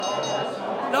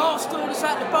Last orders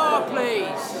at the bar,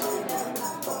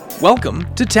 please.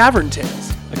 Welcome to Tavern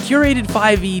Tales, a curated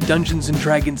 5e Dungeons &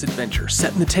 Dragons adventure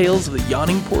set in the tales of the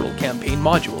Yawning Portal campaign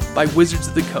module by Wizards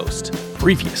of the Coast.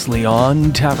 Previously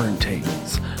on Tavern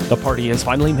Tales, the party has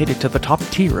finally made it to the top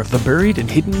tier of the buried and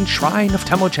hidden Shrine of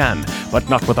Tamochan, but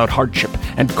not without hardship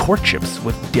and courtships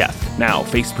with death. Now,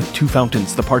 faced with two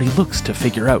fountains, the party looks to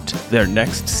figure out their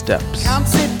next steps. Come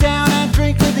sit down and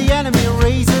drink with the enemy,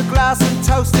 raise a glass and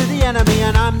toast to the enemy,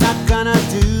 and I'm not gonna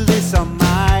do this on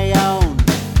my own.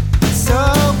 So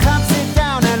come sit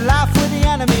down and laugh with the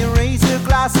enemy, raise a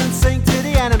glass and sing to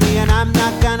the enemy, and I'm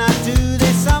not gonna do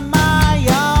this on my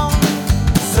own.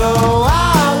 So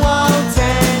I won't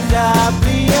end up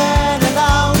being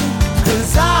alone,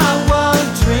 'cause I won't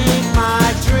drink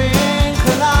my drink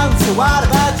alone. So what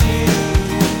about you?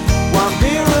 One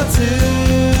beer or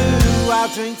two, I'll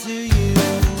drink to you.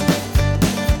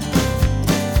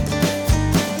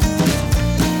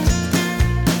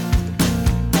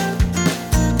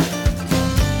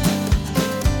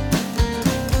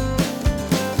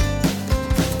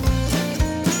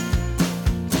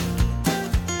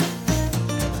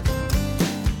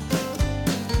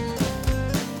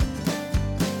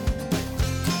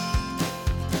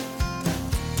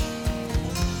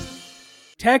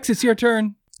 Tex, it's your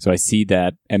turn. So I see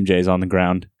that MJ is on the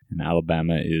ground and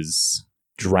Alabama is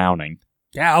drowning.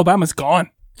 Yeah, Alabama's gone.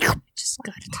 Just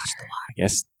gotta touch the water. I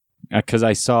guess because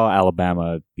I saw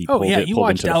Alabama be pulled, You pulled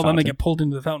watched into the Alabama fountain. get pulled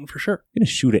into the fountain for sure. I'm going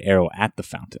to shoot an arrow at the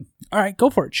fountain. All right, go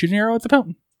for it. Shoot an arrow at the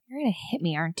fountain. You're gonna hit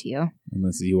me, aren't you?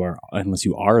 Unless you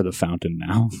are the fountain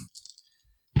now.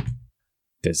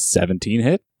 Does 17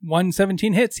 hit?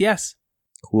 117 hits, yes.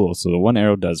 Cool. So the one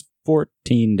arrow does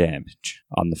 14 damage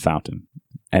on the fountain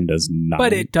and does 9.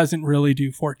 But it doesn't really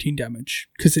do 14 damage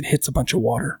because it hits a bunch of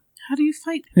water. How do you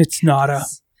fight? And it's not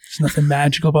there's nothing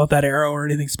magical about that arrow or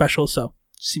anything special, so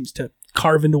it seems to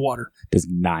carve into water. Does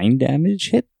 9 damage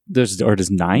hit? Does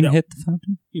 9 No. hit the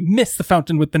fountain? You miss the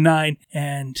fountain with the 9,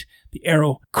 and the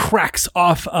arrow cracks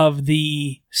off of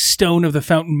the stone of the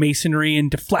fountain masonry and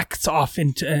deflects off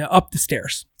into up the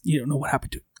stairs. You don't know what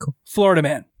happened to it. Cool. Florida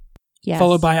man, Yes.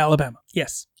 followed by Alabama.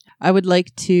 Yes. I would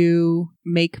like to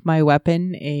make my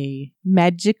weapon a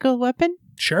magical weapon,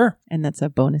 Sure. and that's a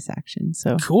bonus action.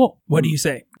 So Cool. What do you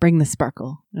say? bring the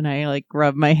sparkle, and I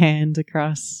rub my hand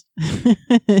across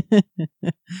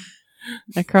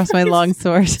across my long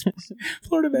sword.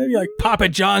 Florida man, be like, Papa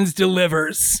John's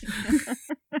delivers.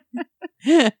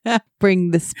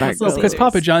 Bring the sparkle. Because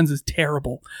Papa John's is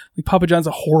terrible. Like, Papa John's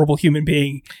a horrible human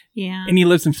being, Yeah. and he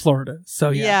lives in Florida.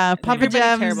 So Yeah, Papa Everybody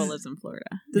John's. terrible lives in Florida.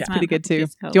 That's Yeah. pretty good too.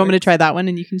 Just Do how you want me to it try that one,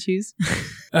 and you can choose?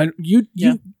 You,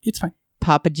 Yeah. it's fine.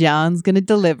 Papa John's gonna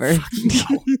deliver.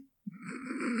 No.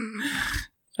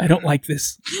 I don't like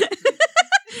this.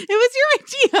 It was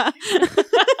your idea.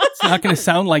 It's not going to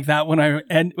sound like that when I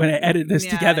edit this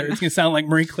Yeah, together. I know. It's going to sound like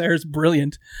Marie Claire's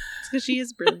brilliant. Because she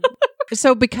is brilliant.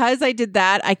 So because I did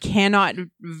that, I cannot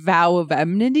vow of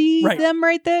enmity Right. them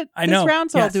this know. round,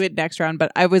 so I'll Yes. do it next round.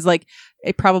 But I was like,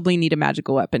 I probably need a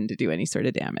magical weapon to do any sort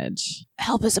of damage.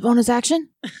 Help is a bonus action.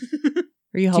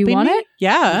 Are you helping want me? it?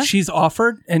 Yeah. She's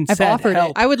offered and I've said offered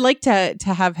help. it. I would like to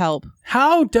have help.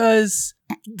 How does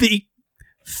the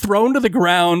thrown to the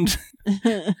ground,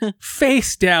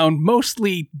 face down,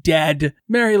 mostly dead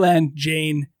Maryland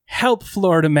Jane help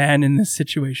Florida man in this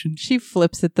situation? She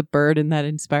flips at the bird, and that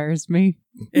inspires me.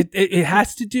 It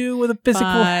has to do with a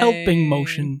physical helping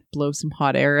motion. Blow some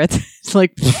hot air at it's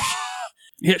like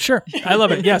Yeah, sure. I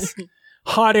love it. Yes.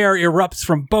 Hot air erupts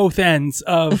from both ends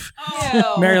of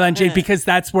Maryland Jane because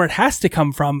that's where it has to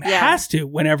come from. It Yeah. has to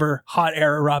whenever hot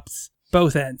air erupts,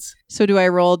 both ends. So do I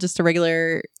roll just a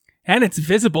regular? And it's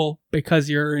visible because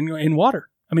you're in water.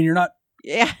 I mean, you're not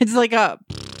Yeah, it's like a.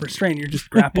 restrained. You're just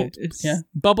grappled. It's- Yeah.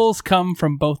 Bubbles come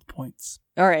from both points.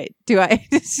 All right. Do I?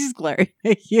 She's glaring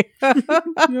at you.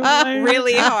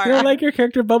 Really hard. You don't like your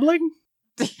character bubbling?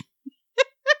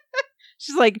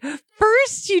 She's like,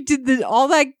 first you did all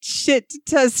that shit to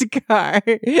Tuscar,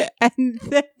 and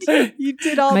then you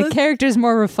did all My this. character's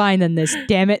more refined than this,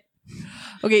 damn it.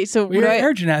 Okay, so We're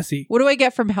air genasi. what do I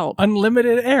get from help?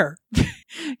 Unlimited air.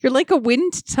 You're like a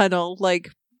wind tunnel,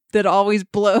 like that always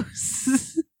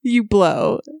blows. You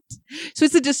blow. So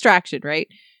it's a distraction, right?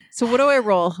 So what do I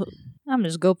roll? I'm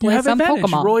just go You play have some advantage.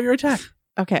 Pokemon. Roll your attack.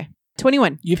 Okay,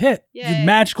 21. You've hit. Yay. Your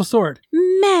magical sword.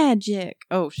 Magic.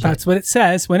 Oh shit. That's what it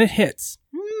says when it hits.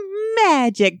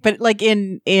 Magic, but like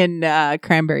in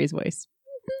Cranberry's voice.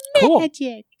 Cool.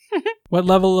 Magic. What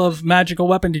level of magical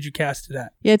weapon did you cast it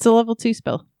at? Yeah, it's a level 2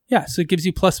 spell. Yeah, so it gives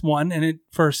you +1 and it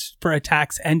for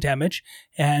attacks and damage,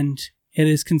 and it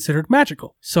is considered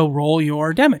magical. So roll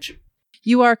your damage.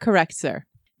 You are correct, sir.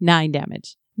 9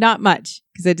 damage. Not much,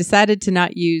 because I decided to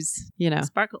not use,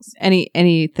 Sparkles.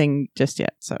 anything just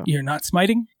yet. So You're not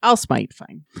smiting? I'll smite,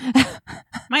 fine.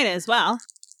 Might as well.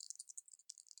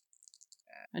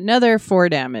 Another 4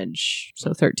 damage.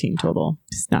 So 13 total.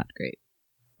 It's not great.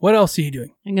 What else are you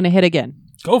doing? I'm going to hit again.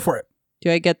 Go for it.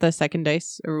 Do I get the second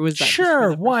dice? Or was that just for Sure,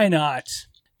 the first why not?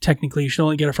 Technically, you should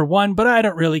only get it for 1, but I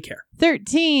don't really care.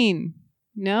 13.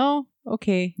 No?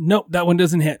 Okay. Nope, that one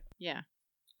doesn't hit. Yeah.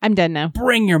 I'm done now.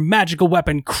 Bring your magical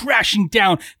weapon crashing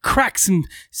down, crack some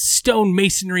stone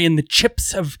masonry, and the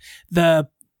chips of the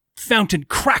fountain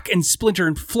crack and splinter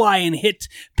and fly and hit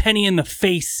Penny in the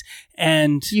face.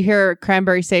 And You hear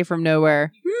Cranberry say from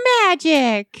nowhere,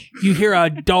 magic! you hear a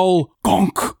dull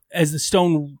gonk as the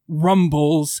stone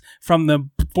rumbles from the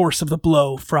force of the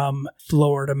blow from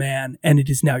Florida Man. And it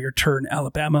is now your turn,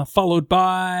 Alabama, followed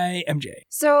by MJ.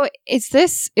 So is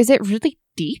it really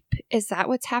deep? Is that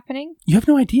what's happening? You have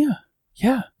no idea.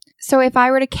 Yeah. So if I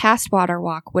were to cast Water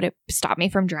Walk, would it stop me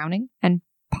from drowning and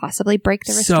possibly break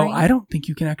the So restraint? I don't think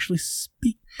you can actually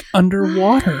speak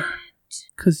underwater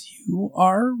because you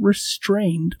are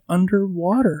restrained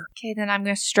underwater. Okay, then I'm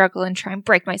going to struggle and try and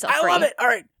break myself I free. love it. All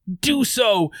right. Do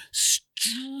so.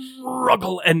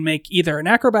 Struggle and make either an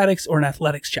acrobatics or an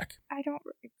athletics check. I don't...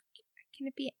 Can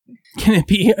it be... Can it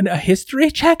be a history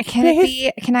check? Can it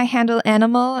be... Can I handle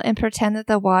animal and pretend that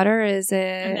the water is an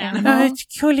animal? It's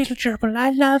cute little gerbil.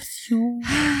 I love you.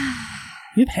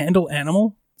 You'd handle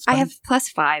animal? It's I fine. have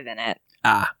 +5 in it.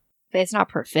 Ah. It's not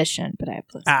proficient, but I have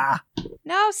 +5. Ah.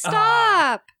 No,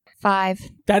 stop! 5.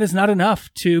 That is not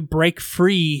enough to break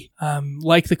free.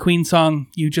 Like the Queen song,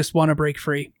 you just want to break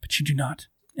free, but you do not.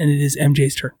 And it is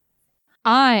MJ's turn.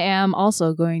 I am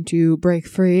also going to break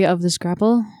free of this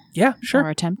grapple. Yeah, Or sure.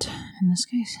 attempt, in this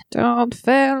case. Don't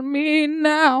fail me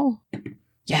now.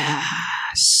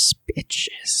 Yes,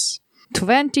 bitches.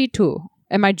 22.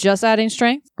 Am I just adding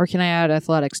strength? Or can I add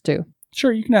athletics too?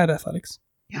 Sure, you can add athletics.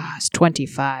 Yes,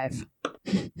 25.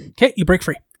 Okay, you break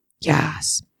free.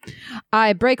 Yes.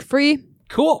 I break free,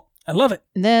 Cool. I love it.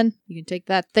 and then you can take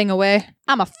that thing away.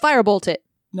 I'm a firebolt it.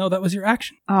 No, that was your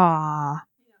action. Ah.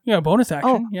 You got a bonus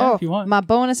action. If you want. My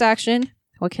bonus action.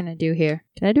 What can I do here?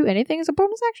 Can I do anything as a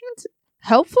bonus action? It's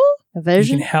helpful? You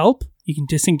Evasion? can help. You can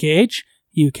disengage.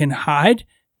 You can hide.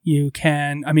 You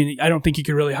can... I mean, I don't think you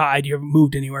could really hide. You haven't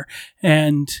moved anywhere.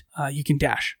 And you can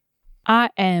dash. I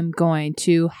am going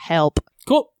to help.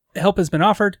 Cool. Help has been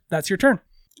offered. That's your turn.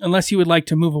 Unless you would like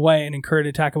to move away and incur an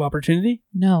attack of opportunity.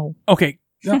 No. Okay.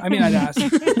 No, I mean, I'd ask.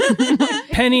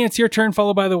 Penny, it's your turn,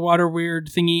 followed by the water weird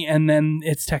thingy, and then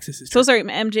it's Texas's turn. So sorry,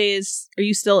 MJ are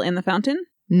you still in the fountain?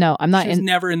 No, I'm not She's in.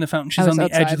 never in the fountain. She's I on was the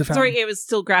edge outside. of the fountain. Sorry, it was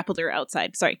still grappled or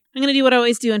outside. Sorry. I'm going to do what I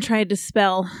always do and try to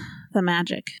dispel the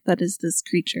magic that is this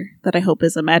creature that I hope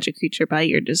is a magic creature by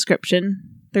your description.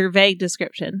 Their vague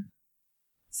description.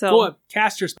 So Go on,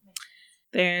 cast your spell.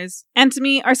 there's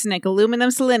antimony, arsenic,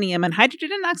 aluminum, selenium, and hydrogen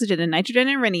and oxygen, and nitrogen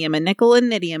and rhenium, and nickel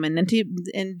and nidium,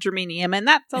 and germanium, and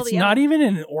that's all It's the not even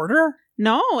in order?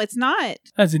 No, it's not.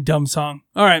 That's a dumb song.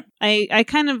 All right. I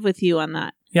kind of with you on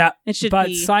that. Yeah. It should But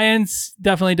be. science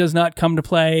definitely does not come to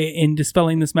play in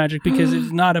dispelling this magic because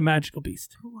it's not a magical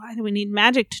beast. Why do we need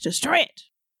magic to destroy it?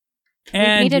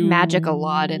 And needed you magic a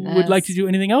lot in would like this. to do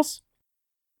anything else?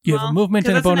 You have a Well, movement 'cause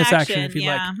and a that's an bonus action if you'd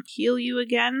like. Heal you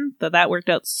again. Though that worked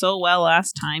out so well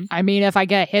last time. I mean, if I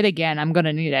get hit again, I'm going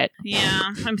to need it. Yeah,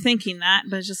 I'm thinking that,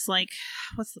 but it's just like,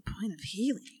 what's the point of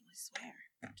healing you? I swear.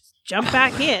 Just jump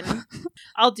back in.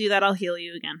 I'll do that. I'll heal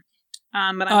you again. But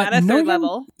I'm at a no, third you-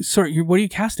 level. Sorry, what are you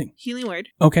casting? Healing word.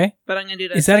 Okay. But I'm going to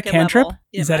do it at Is that a second cantrip? level.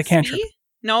 Is It that a must cantrip? be.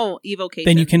 No, evocation.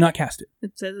 Then you cannot cast it.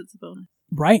 It says it's a bonus.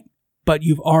 Right. But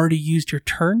you've already used your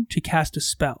turn to cast a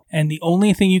spell. And the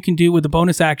only thing you can do with a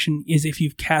bonus action is if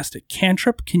you've cast a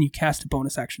cantrip, can you cast a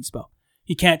bonus action spell?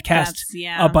 You can't cast That's-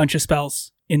 yeah. a bunch of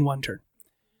spells in one turn.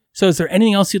 So is there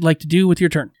anything else you'd like to do with your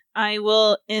turn? I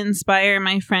will inspire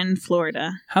my friend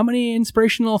Florida. How many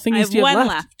inspirational I things have do you have one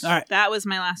left? left. All right. That was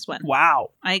my last one.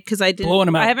 Wow. Because I didn't. Blowing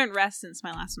 'em out. I haven't rest since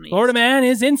my last one. Florida Man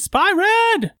is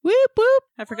inspired. Whoop, whoop.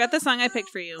 I forgot the song I picked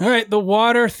for you. All right. The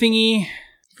water thingy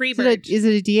Freebird. Is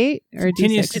it a D8 or a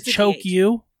continues D6? to It's a choke D8.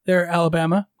 you there,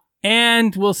 Alabama.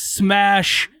 And will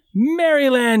smash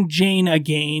Maryland Jane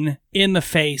again in the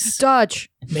face. Dodge.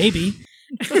 Maybe,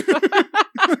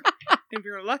 If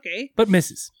you're lucky. but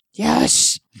misses.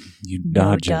 Yes. You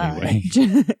dodge anyway.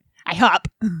 I hop.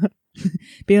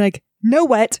 Being like, no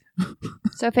wet.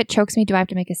 So if it chokes me, do I have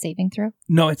to make a saving throw?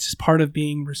 No, it's just part of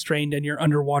being restrained and you're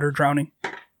underwater drowning.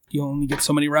 You only get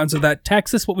so many rounds of that.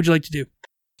 Texas, what would you like to do?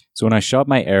 So when I shot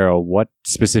my arrow, what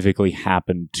specifically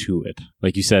happened to it?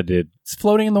 Like you said, It's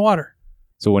floating in the water.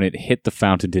 so when it hit the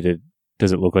fountain, did it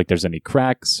Does it look like there's any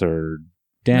cracks or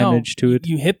damage to it?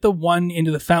 You hit the one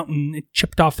into the fountain, it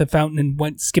chipped off the fountain and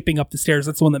went skipping up the stairs.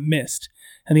 That's the one that missed.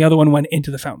 And the other one went into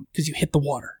the fountain because you hit the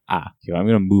water. Okay, I'm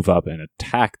going to move up and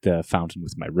attack the fountain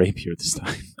with my rapier this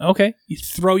time. Okay. You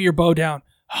throw your bow down.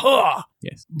 Ha!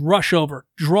 Yes. Rush over.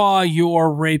 Draw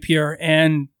your rapier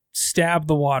and stab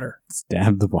the water.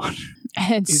 Stab the water.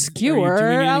 And Are you skewer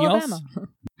doing anything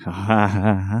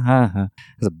Alabama.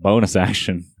 As a bonus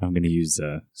action, I'm going to use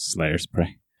Slayer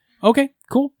Spray. Okay,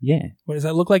 cool. Yeah. What does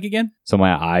that look like again? So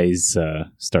my eyes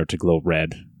start to glow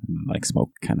red, and like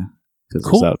smoke kind of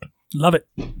fizzles Cool. out. Love it.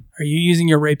 Are you using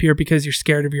your rapier because you're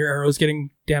scared of your arrows getting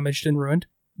damaged and ruined?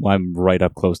 Well, I'm right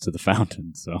up close to the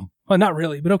fountain, so Well, not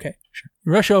really, but okay. Sure.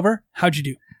 Rush over. How'd you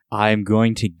do? I'm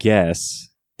going to guess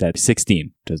that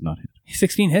 16 does not hit.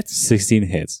 16 hits? 16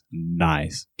 hits.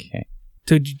 Nice. Okay.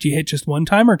 So did you hit just one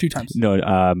time or two times?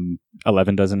 No,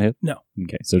 11 doesn't hit? No.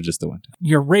 Okay, so just the one time.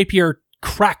 Your rapier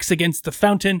cracks against the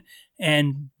fountain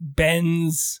and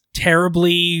bends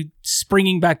terribly,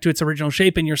 springing back to its original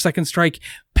shape, and your second strike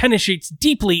penetrates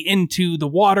deeply into the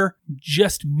water,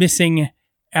 just missing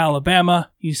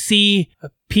Alabama. You see a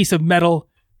piece of metal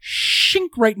shink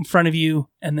right in front of you,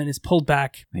 and then is pulled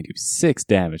back. I do 6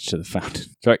 damage to the fountain.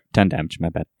 Sorry, 10 damage, my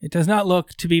bad. It does not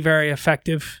look to be very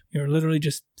effective. You're literally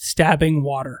just stabbing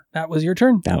water. That was your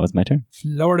turn. That was my turn.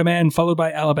 Florida man followed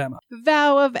by Alabama.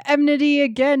 Vow of enmity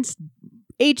against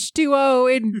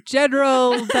H2O in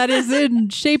general that is in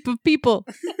shape of people.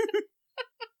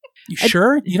 You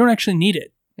sure? You don't actually need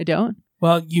it. I don't?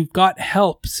 Well, you've got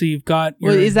help, so you've got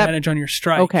your Well, is that- advantage on your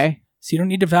strike. Okay. So you don't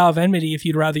need to vow of enmity if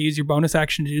you'd rather use your bonus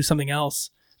action to do something else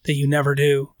that you never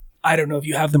do. I don't know if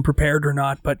you have them prepared or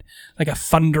not, but like a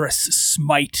thunderous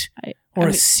smite or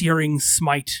a searing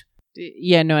smite.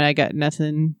 Yeah, no, I got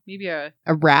nothing. Maybe a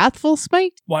wrathful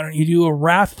smite? Why don't you do a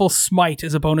wrathful smite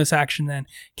as a bonus action then?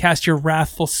 Cast your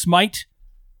wrathful smite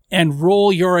and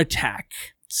roll your attack.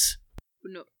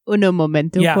 Uno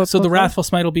momento. Yeah, so the por favor. wrathful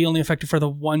smite will be only effective for the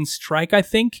one strike, I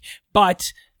think,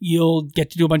 but you'll get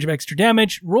to do a bunch of extra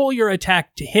damage. Roll your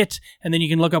attack to hit, and then you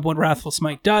can look up what wrathful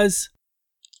smite does.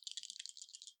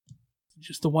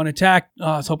 Just the one attack. Oh,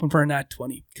 I was hoping for a nat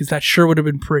 20, because that sure would have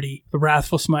been pretty. The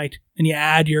wrathful smite, and you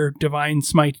add your divine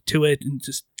smite to it, and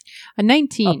just A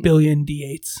 19. a billion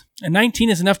d8s. A 19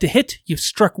 is enough to hit. You've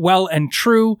struck well and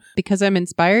true. Because I'm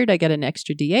inspired, I get an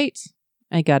extra D8.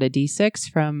 I got a D6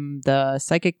 from the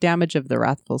psychic damage of the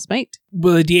wrathful smite.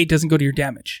 Well, the d8 doesn't go to your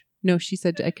damage. No, she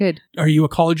said I could. Are you a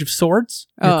college of swords?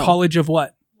 Or Oh. college of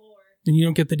what? Then you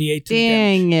don't get the d8 to the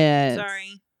damage. Dang it.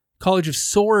 Sorry. College of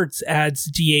Swords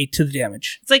adds d8 to the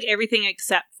damage. It's like everything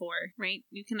except for, right?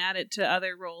 You can add it to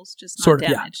other rolls, just not Sort of,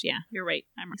 yeah. damage. Yeah, you're right.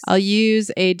 I'm wrong. I'll use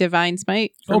a divine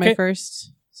smite for Okay. my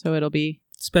first. So it'll be.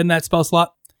 Spend that spell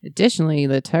slot. Additionally,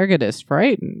 the target is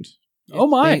frightened. Oh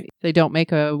my. They don't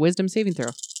make a wisdom saving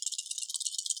throw.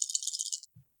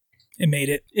 It made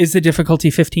it. Is the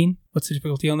difficulty 15? What's the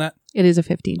difficulty on that? It is a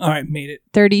 15. All right, made it.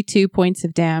 32 points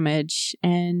of damage.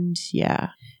 And yeah.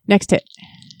 Next hit.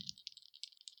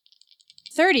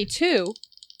 32?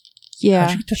 Yeah.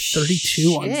 How'd you get to 32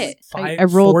 on Shit. 5, I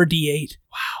rolled- 4d8?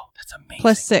 Wow, that's amazing.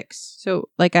 Plus 6. So,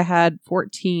 like, I had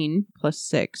 14 plus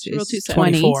 6 You roll is 2 7.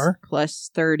 20 24. plus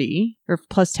 30, or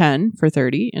plus 10 for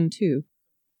 30, and 2.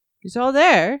 It's all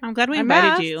there. I'm glad we I invited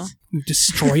masked. you. You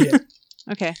destroyed it.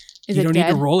 Okay. Is you it don't dead?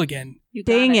 need to roll again. You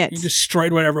got Dang it. You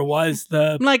destroyed whatever it was.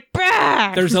 The I'm like,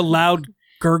 bah! There's a loud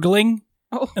gurgling,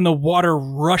 Oh. and the water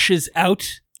rushes out.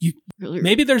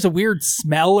 Maybe there's a weird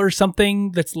smell or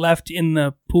something that's left in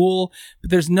the pool,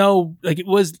 but there's no, like, it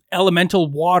was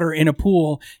elemental water in a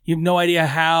pool. You have no idea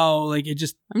how, like, it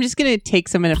just, I'm just going to take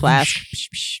some in a flask.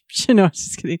 No, I'm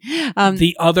just kidding.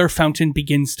 the other fountain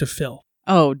begins to fill.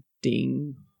 Oh,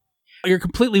 ding. You're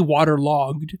completely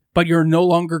waterlogged, but you're no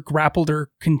longer grappled or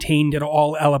contained at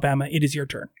all, Alabama. It is your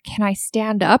turn. Can I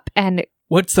stand up and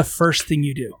What's the first thing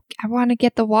you do? I want to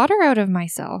get the water out of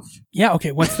myself? Yeah,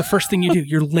 okay. What's the first thing you do?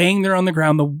 You're laying there on the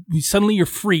ground. Suddenly you're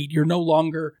freed. You're no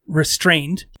longer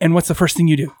restrained. And what's the first thing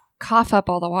you do? Cough up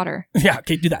all the water. Yeah,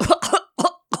 okay, do that.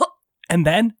 And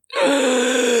then?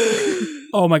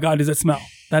 Oh my God, does it smell?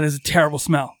 That is a terrible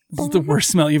smell. This is the worst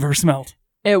smell you've ever smelled.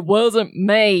 It wasn't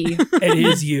me. It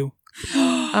is you.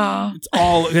 It's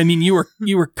all, I mean, you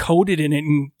were coated in it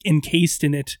and encased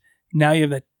in it. Now you have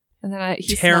that And then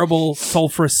he terrible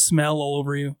sulfurous smell all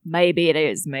over you. Maybe it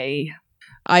is me.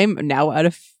 I'm now out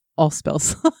of all spell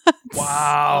slots.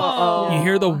 Wow. Oh. You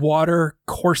hear the water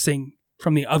coursing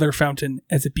from the other fountain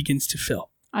as it begins to fill.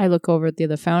 I look over at the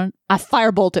other fountain. I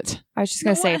firebolt it. I was just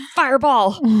going to say,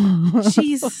 fireball.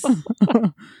 Jesus.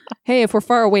 Hey, if we're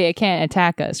far away, it can't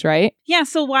attack us, right? Yeah,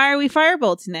 so why are we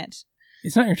firebolting it?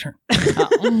 It's not your turn.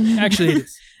 Actually, it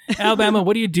is. Alabama,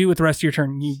 what do you do with the rest of your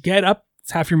turn? You get up.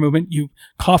 It's half your movement. You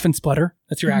cough and splutter.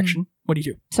 That's your action. What do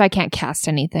you do? So I can't cast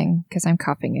anything because I'm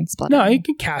coughing and spluttering. No, you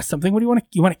can cast something. What do you want to?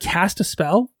 You want to cast a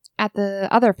spell? At the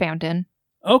other fountain.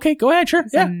 Okay, go ahead. Sure.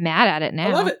 'Cause Yeah, I'm mad at it now.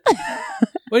 I love it.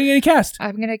 What are you going to cast?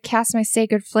 I'm going to cast my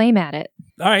Sacred Flame at it.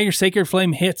 All right, your Sacred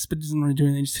Flame hits, but it doesn't really do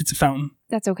anything. It just hits a fountain.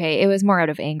 That's okay. It was more out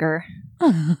of anger.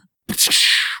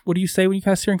 What do you say when you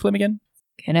cast Searing Flame again?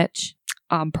 Kinich.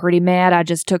 I'm pretty mad. I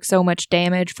just took so much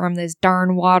damage from this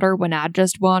darn water when I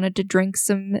just wanted to drink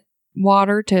some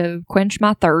water to quench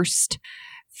my thirst.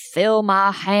 Fill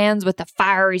my hands with the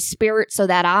fiery spirit so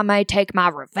that I may take my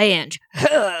revenge.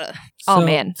 Oh, So,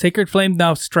 man. Sacred Flame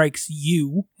now strikes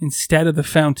you instead of the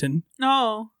fountain.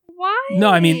 No. Why? No,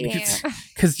 I mean,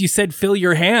 because you said fill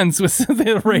your hands with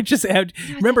the righteous act.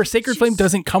 Remember, Sacred Flame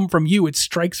doesn't come from you. It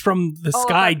strikes from the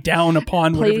sky down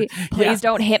upon Please, whatever.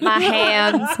 don't hit my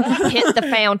hands. Hit the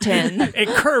fountain. It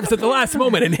curves at the last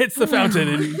moment and hits the fountain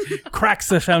and cracks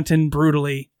the fountain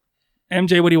brutally.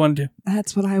 MJ, what do you want to do?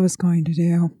 That's what I was going to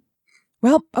do.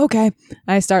 Well, okay.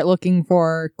 I start looking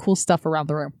for cool stuff around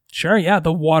the room. Sure, yeah,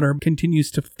 the water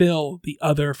continues to fill the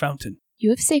other fountain.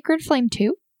 You have Sacred Flame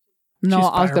too? No, She's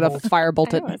I was going to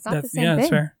firebolt I it. know, it's not the same yeah, that's thing.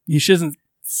 fair. You shouldn't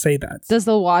say that. Does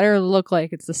the water look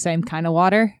like it's the same kind of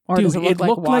water? Or Dude, does it look like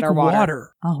looked water?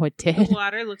 water. Oh, it The did.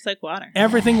 water looks like water.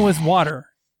 Everything was water,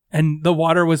 and the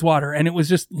water was water, and it was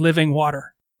just living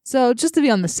water. So just to be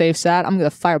on the safe side, I'm going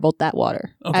to firebolt that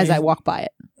water Okay. as I walk by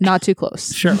it. Not too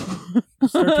close. Sure.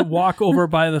 Start to walk over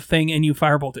by the thing, and you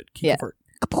firebolt it. Keep Yeah. it for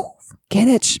it.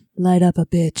 Kinich, light up a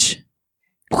bitch.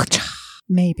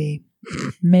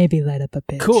 Maybe light up a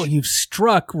bitch. Cool. You've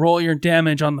struck. Roll your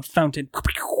damage on the fountain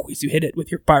as you hit it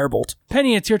with your firebolt.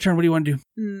 Penny, it's your turn. What do you want to do?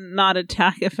 Not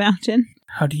attack a fountain.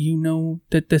 How do you know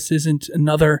that this isn't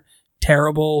another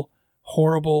terrible,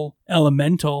 horrible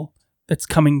elemental that's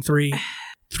coming through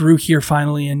here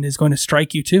finally and is going to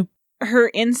strike you too?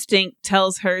 Her instinct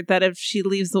tells her that if she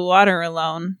leaves the water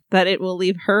alone, that it will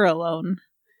leave her alone.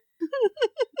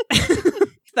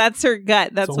 That's her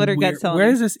gut. That's So what her where- gut's telling Where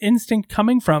her. is this instinct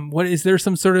coming from? What is there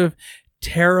some sort of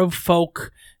Terra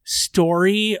folk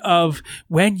story of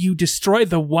when you destroy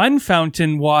the one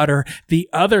fountain water, the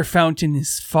other fountain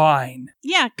is fine?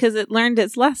 Yeah, because it learned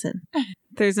its lesson.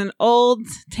 There's an old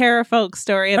Terra folk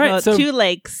story All right, about so- two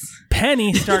lakes.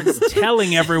 Penny starts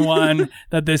telling everyone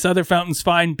that this other fountain's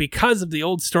fine because of the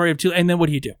old story of two. And then what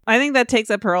do you do? I think that takes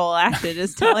up her whole action,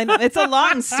 is telling them. It's a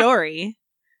long story.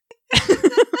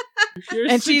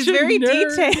 And she's very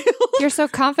detailed. You're so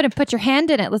confident. Put your hand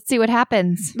in it. Let's see what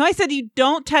happens. No, I said you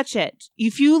don't touch it.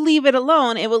 If you leave it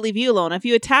alone, it will leave you alone. If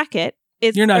you attack it,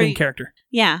 it's You're not or in you- character.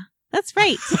 Yeah, that's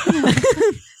right.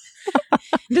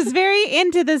 Just very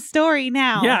into the story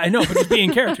now. Yeah, I know, but just be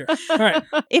in character. All right.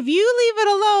 If you leave it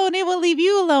alone, it will leave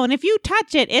you alone. If you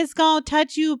touch it, it's gonna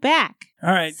touch you back.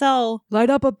 All right. So Light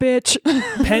up a bitch.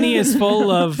 Penny is full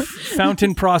of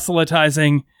fountain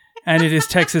proselytizing, and it is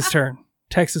Texas' turn.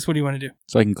 Texas, what do you want to do?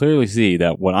 So I can clearly see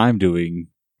that what I'm doing,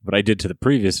 what I did to the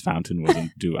previous fountain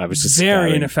wasn't do. I was just Very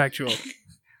scouting. ineffectual.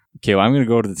 Okay, well, I'm going to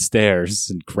go to the stairs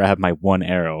and grab my one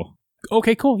arrow.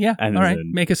 Okay, cool. Yeah. And All right.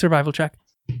 then- Make a survival check.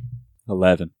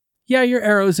 11. Yeah, your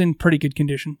arrow's in pretty good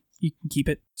condition. You can keep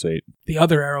it. Sweet. The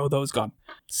other arrow, though, is gone.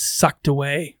 Sucked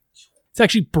away. It's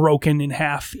actually broken in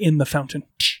half in the fountain.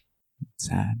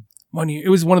 Sad. It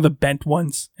was one of the bent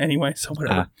ones anyway, so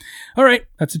whatever. All right,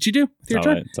 that's what you do with your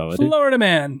turn. That's all I do. Florida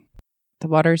man. The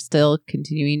water's still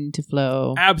continuing to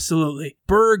flow. Absolutely.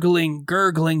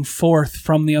 Gurgling forth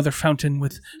from the other fountain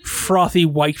with frothy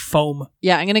white foam.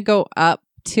 Yeah, I'm going to go up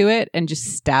to it and just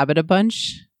stab it a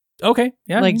bunch. Okay,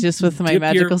 yeah. Like just with my Dip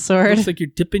magical sword. Looks like you're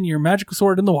dipping your magical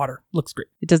sword in the water. Looks great.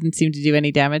 It doesn't seem to do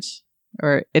any damage,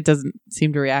 or it doesn't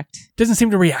seem to react. Doesn't seem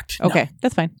to react. No. Okay,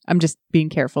 that's fine. I'm just being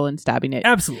careful and stabbing it.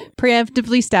 Absolutely.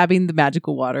 Preemptively stabbing the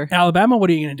magical water. Alabama, what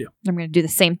are you going to do? I'm going to do the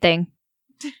same thing.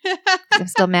 I'm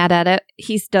still mad at it.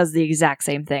 He does the exact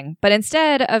same thing. But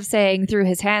instead of saying through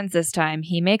his hands this time,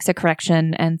 he makes a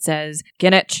correction and says,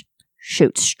 Kinich,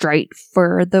 shoot straight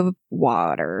for the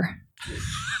water.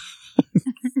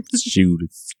 Shoot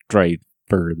straight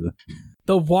further.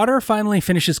 The water finally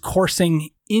finishes coursing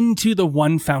into the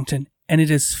one fountain, and it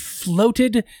has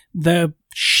floated the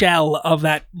shell of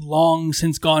that long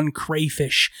since gone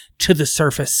crayfish to the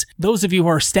surface. Those of you who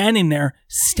are standing there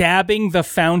stabbing the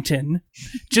fountain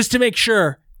just to make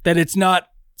sure that it's not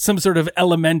some sort of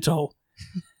elemental,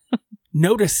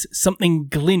 notice something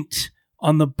glint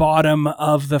on the bottom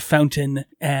of the fountain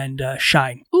and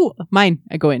shine. Ooh, mine.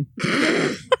 I go in.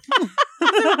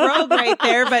 a rogue right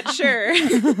there, but sure.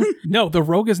 No, the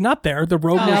rogue is not there. The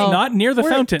rogue Oh. was No. not near the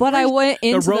fountain. But I went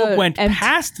into the rogue went and-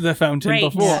 past the fountain Right.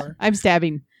 before. I'm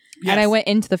stabbing. And I Yes. went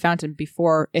into the fountain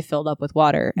before it filled up with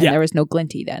water, and Yeah. there was no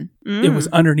Glinty then. It was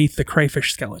underneath the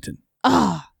crayfish skeleton.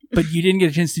 Oh, But you didn't get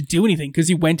a chance to do anything because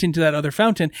you went into that other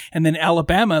fountain, and then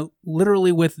Alabama,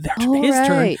 literally with Oh, his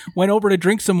turn, right. went over to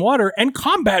drink some water and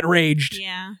combat raged.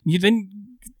 Yeah. You didn't.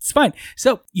 It's fine.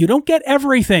 So you don't get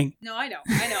everything. no, I know.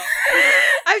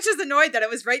 I was just annoyed that it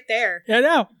was right there. I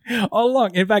know. All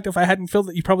along. In fact, if I hadn't filled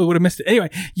it, you probably would have missed it. Anyway,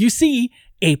 you see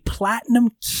a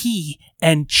platinum key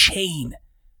and chain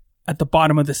at the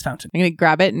bottom of this fountain. I'm going to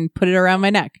grab it and put it around my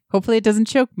neck. Hopefully it doesn't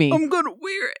choke me. I'm gonna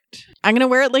wear it. I'm going to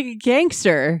wear it like a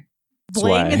gangster. Bling.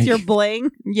 Swag. It's your bling.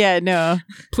 Yeah, no.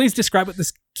 Please describe what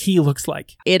this key looks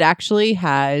like. It actually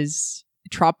has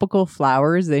tropical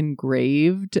flowers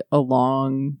engraved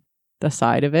along the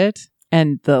side of it.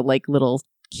 And the like little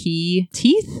key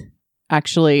teeth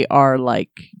actually are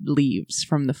like leaves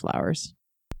from the flowers.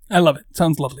 I love it.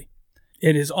 Sounds lovely.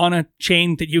 It is on a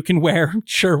chain that you can wear.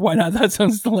 Sure, why not? That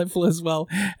sounds delightful as well.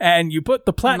 And you put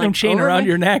the platinum Like chain over around my-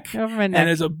 your neck, Over my and neck.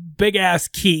 there's a big ass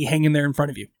key hanging there in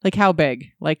front of you. Like how big?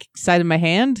 Like side of my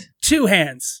hand? 2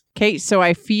 hands. Okay, so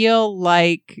I feel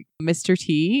like Mr.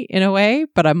 T in a way,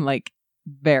 but I'm like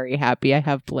very happy I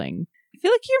have bling. I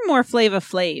feel like you're more Flava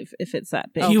Flav if it's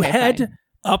that big. You Okay, head fine.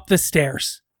 up the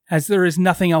stairs as there is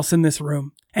nothing else in this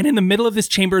room. And in the middle of this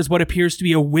chamber is what appears to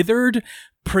be a withered,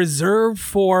 preserved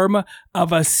form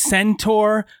of a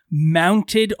centaur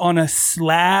mounted on a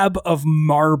slab of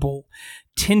marble,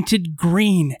 tinted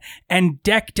green and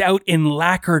decked out in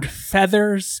lacquered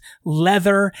feathers,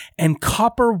 leather, and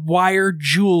copper wire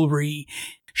jewelry.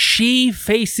 She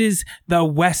faces the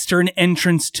western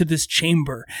entrance to this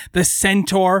chamber. The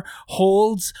centaur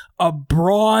holds a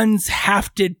bronze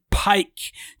hafted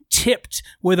pike tipped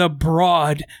with a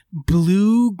broad,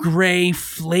 blue-gray,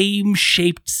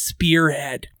 flame-shaped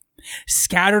spearhead.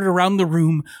 Scattered around the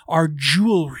room are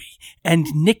jewelry and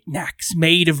knickknacks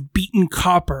made of beaten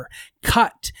copper,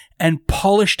 cut and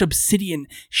polished obsidian,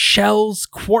 shells,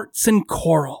 quartz, and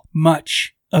coral.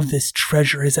 Much of this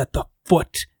treasure is at the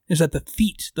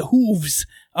feet, the hooves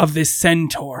of this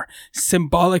centaur,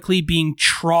 symbolically being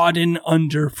trodden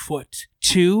underfoot.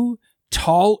 2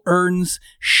 tall urns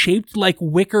shaped like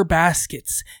wicker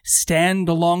baskets stand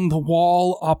along the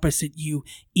wall opposite you,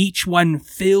 each one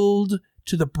filled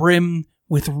to the brim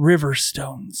with river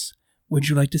stones. Would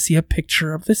you like to see a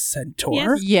picture of the centaur?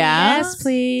 Yes. Yeah. Yes,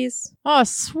 please. Oh,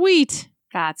 sweet.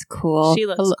 That's cool. She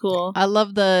looks cool. I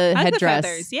love the I like the headdress.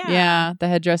 feathers, yeah. Yeah, the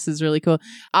headdress is really cool.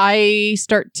 I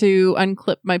start to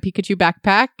unclip my Pikachu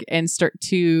backpack and start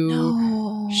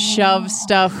to shove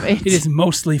stuff. It is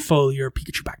mostly full of your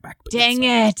Pikachu backpack. but Dang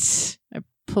yes. it.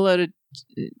 I pull out a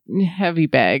heavy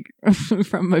bag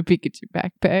from my Pikachu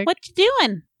backpack. What you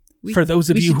doing? For those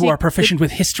of we you should who are take proficient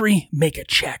with history, make a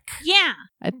check. Yeah.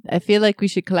 I feel like we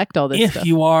should collect all this If stuff.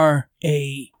 you are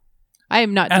a I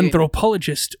am not doing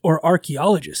anthropologist or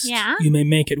archaeologist, Yeah. you may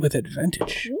make it with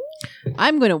advantage.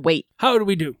 I'm going to wait. How do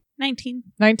we do? 19.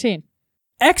 19.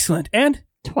 Excellent. And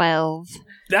 12.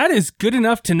 that is good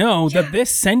enough to know that this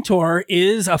centaur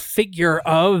is a figure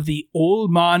of the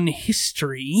Oldman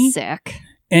history. Sick.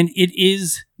 And it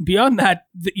is beyond that,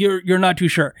 you're not too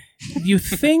sure. You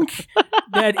think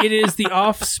that it is the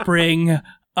offspring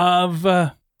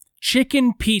of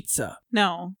chicken pizza.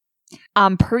 No.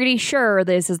 I'm pretty sure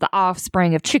this is the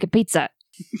offspring of chicken pizza.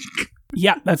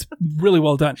 Yeah, that's really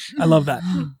well done. I love that.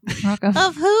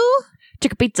 Of who?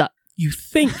 Chicken pizza. You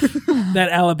think that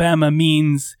Alabama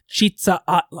means Chitza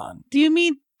Atlan. Do you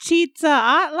mean Chitza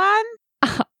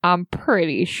Atlan? I'm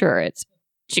pretty sure it's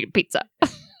chicken pizza.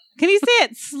 Can you say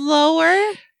it slower?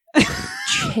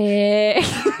 Chick.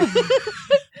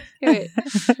 Wait.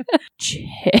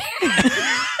 Chick.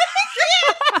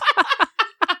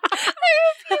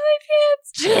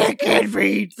 Chicken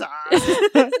pizza.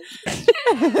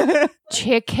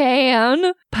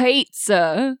 Chicken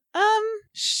pizza.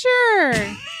 Sure.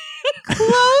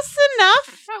 Close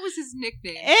enough. That was his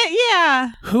nickname.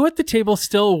 Yeah. Who at the table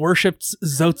still worships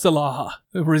Zotzalaha?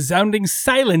 A resounding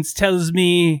silence tells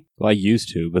me Well, I used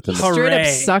to, but then Hooray. Straight up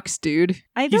sucks, dude.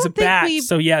 I don't he's a think bat, we.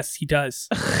 so yes, he does.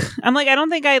 I'm like, I don't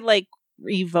think I like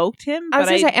evoked him. I was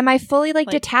but gonna say, am I fully like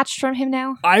like- detached from him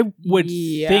now? I would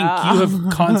think Yeah. you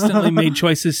have constantly made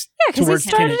choices Yeah, because he towards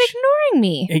started Kinich. ignoring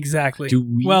me. Exactly. Do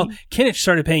we- Well, Kinich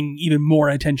started paying even more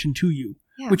attention to you.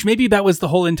 Yeah. Which maybe that was the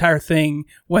whole entire thing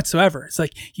whatsoever. It's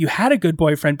like you had a good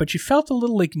boyfriend, but you felt a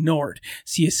little ignored.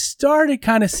 So you started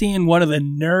kind of seeing one of the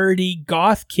nerdy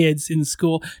goth kids in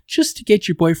school just to get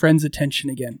your boyfriend's attention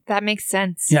again. That makes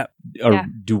sense. Yeah. Or Yeah.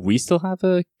 do we still have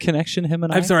a connection, him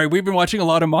and I? I'm sorry, we've been watching a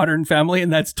lot of Modern Family,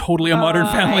 and that's totally a Modern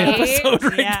Family right? episode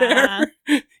right Yeah.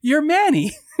 there. You're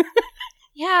Manny.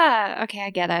 Yeah. Okay, I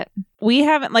get it. We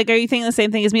haven't, like, are you thinking the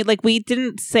same thing as me? Like, we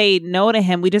didn't say no to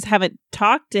him. We just haven't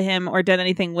talked to him or done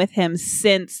anything with him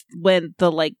since when the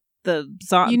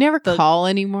You never the- call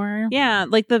anymore. Yeah,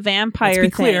 like the vampire Let's be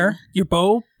clear, thing. your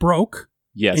bow broke,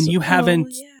 Yes. and you haven't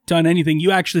Oh, yeah. done anything.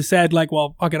 You actually said, like,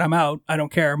 well, fuck it, I'm out. I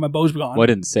don't care. My bow's gone. Well, I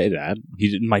didn't say that. He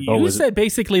didn't. My bow You was. said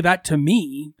basically that to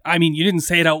me. I mean, you didn't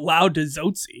say it out loud to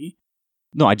Zotzi.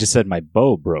 No, I just said my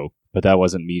bow broke, but that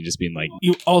wasn't me just being like,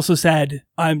 You also said,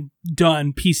 I'm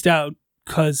done, peaced out,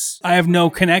 because I have no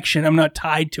connection. I'm not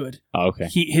tied to it. oh, okay.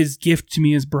 His gift to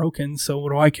me is broken, so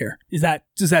what do I care? Does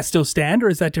that still stand, or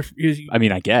is that different? I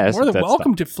mean, I guess. More if than that's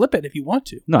welcome fine. to flip it if you want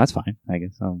to. No, that's fine. I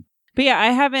guess. But yeah, I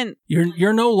haven't.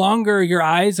 You're no longer, your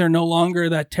eyes are no longer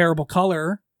that terrible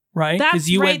color, right? That's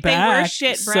you right. went back. They were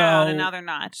shit brown, so, and now they're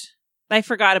not. I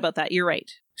forgot about that. You're right.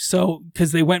 So,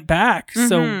 because they went back.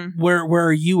 So, Mhm. where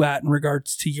are you at in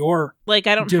regards to your Like,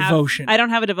 I don't devotion? I don't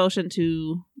have a devotion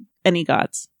to any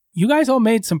gods. You guys all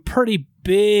made some pretty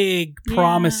big Yeah.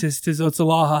 promises to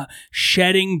Zotzalaha,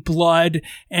 shedding blood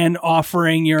and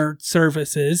offering your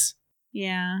services.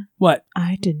 Yeah. What?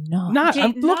 I did not. Not. Jake,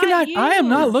 I'm looking not at. I am you.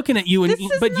 not looking at you, and This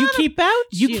is but you not keep about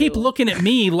you keep looking at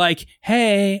me like,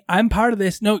 hey, I'm part of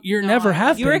this. No, you're never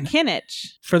have You were been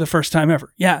Kinich. for the first time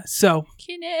ever. Yeah. So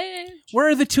where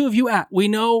are the two of you at? We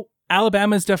know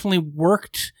Alabama's definitely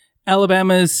worked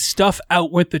Alabama's stuff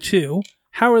out with the two.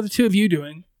 How are the two of you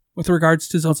doing with regards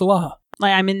to Zotzalaha?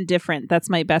 Like, I'm indifferent. That's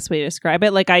my best way to describe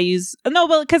it. Like, I use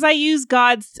because I use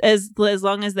gods as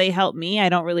long as they help me. I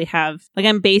don't really have, like,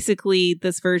 I'm basically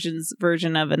this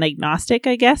version of an agnostic,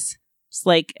 I guess. Just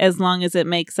like, as long as it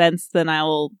makes sense, then I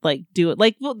will, like, do it.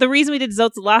 Like, well, the reason we did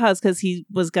Zotzalaha is because he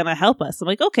was gonna help us. I'm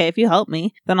like, okay, if you help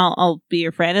me, then I'll be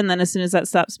your friend. And then as soon as that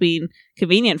stops being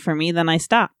convenient for me, then I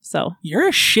stop. So You're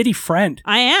a shitty friend.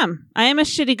 I am a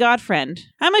shitty god friend.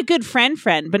 I'm a good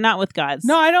friend, but not with gods.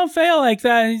 No, I don't feel like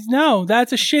that. No,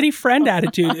 that's a shitty friend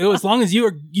attitude. As long as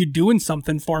you're doing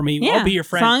something for me, Yeah, I'll be your as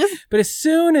friend. long as- But as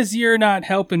soon as you're not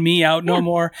helping me out no Yeah.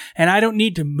 more, and I don't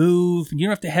need to move, and you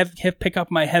don't have to pick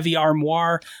up my heavy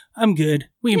armoire, I'm good.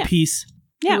 We in Yeah. peace.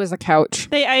 Yeah. It was a couch.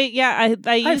 I use I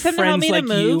him have to help friends me to like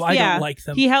move. you. I yeah. don't like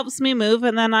them. He helps me move,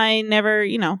 and then I never,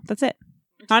 that's it.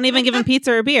 I don't even give him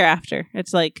pizza or beer after.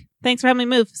 It's like, thanks for helping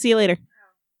me move. See you later.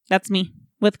 That's me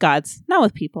with gods, not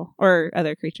with people or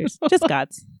other creatures. Just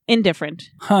gods. Indifferent.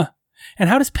 Huh. And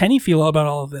how does Penny feel about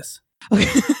all of this?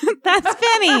 That's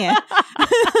Penny.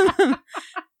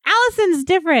 Allison's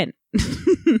different.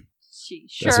 She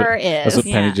That's sure That's is. what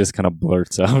Penny Yeah. just kind of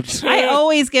blurts out. I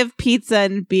always give pizza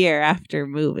and beer after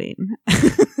moving.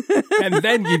 And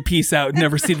then you'd peace out,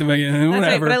 never see them again. That's right,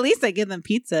 Whatever. but at least I give them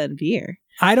pizza and beer.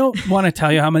 I don't want to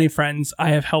tell you how many friends I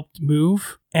have helped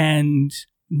move and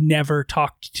never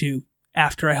talked to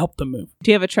after I helped them move.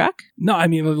 Do you have a truck? No, I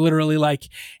mean literally like,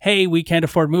 hey, we can't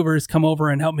afford movers. Come over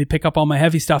and help me pick up all my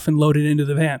heavy stuff and load it into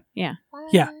the van. Yeah.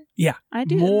 I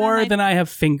do. More than I have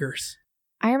fingers.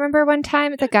 I remember one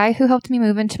time the guy who helped me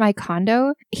move into my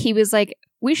condo, he was like,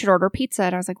 we should order pizza.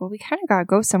 And I was like, well, we kind of got to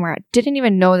go somewhere. I didn't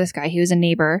even know this guy. He was a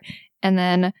neighbor. And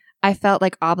then I felt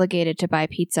like obligated to buy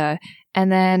pizza.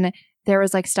 And then there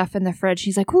was like stuff in the fridge.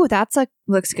 He's like, ooh, that's like,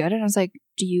 looks good. And I was like,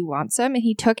 do you want some? And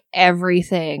he took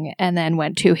everything and then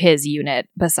went to his unit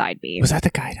beside me. Was that the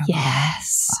guy down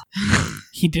Yes.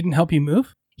 He didn't help you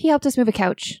move? He helped us move a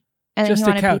couch. And then Just he a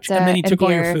wanted couch. pizza And then he took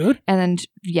all your beer, food? And then,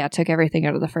 yeah, took everything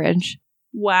out of the fridge.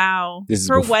 Wow. This is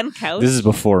For bef- one couch? This is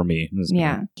before me.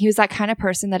 Yeah. He was that kind of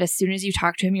person that as soon as you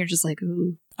talk to him, you're just like,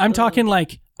 ooh. I'm talking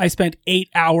like I spent 8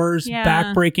 hours Yeah.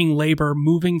 backbreaking labor,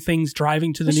 moving things,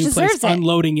 driving to the Which new place, deserves it.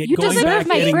 unloading it, You going deserve back,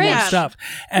 my getting more fridge. stuff.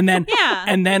 And then Yeah.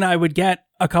 and then I would get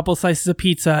a couple slices of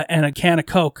pizza and a can of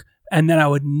Coke, and then I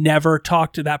would never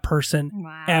talk to that person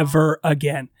Wow. ever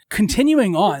again.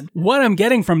 Continuing on, what I'm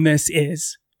getting from this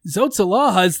is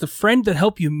Zotzalaha is the friend that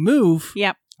helped you move.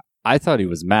 Yep. I thought he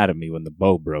was mad at me when the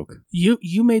bow broke. You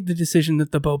made the decision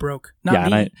that the bow broke, not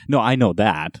me. And I know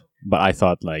that, but I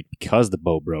thought like because the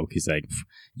bow broke, he's like,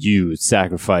 you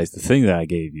sacrificed the thing that I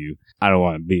gave you. I don't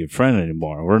want to be your friend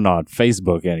anymore. We're not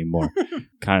Facebook anymore,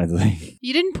 kind of thing.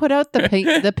 You didn't put out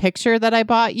the picture that I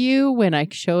bought you when I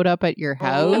showed up at your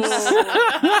house.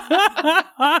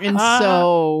 And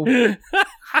so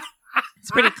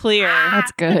It's pretty clear.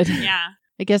 That's good. Yeah.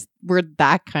 I guess we're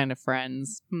that kind of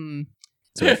friends.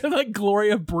 So to. Like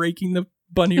Gloria breaking the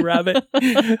bunny rabbit.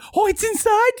 Oh, it's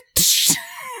inside.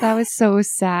 That was so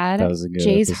sad. That was a good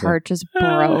Jay's episode. heart just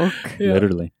broke. Yeah.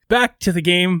 Literally. Back to the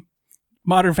game.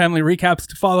 Modern Family recaps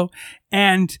to follow.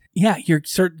 And yeah, you're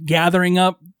sort of gathering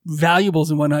up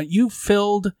valuables and whatnot. You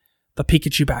filled the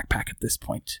Pikachu backpack at this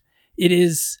point. It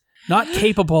is not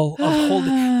capable of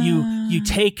holding. You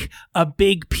take a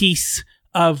big piece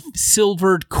of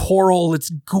silvered coral. It's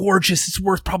gorgeous. It's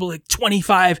worth probably like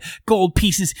 25 gold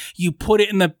pieces. You put it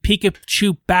in the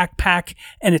Pikachu backpack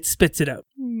and it spits it out.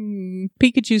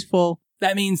 Pikachu's full.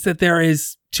 That means that there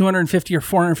is 250 or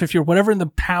 450 or whatever in the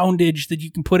poundage that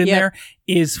you can put in Yep. there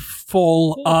is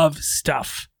full of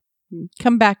stuff.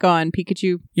 Come back on,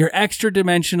 Pikachu. Your extra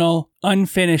dimensional,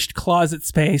 unfinished closet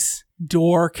space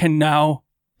door can now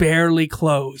barely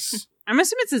close. I'm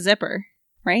assuming it's a zipper,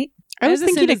 right? I was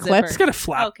just thinking assumed a clip. It's got a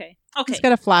flap. Okay. Okay. It's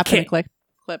got a flap and Okay. a clip.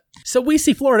 So we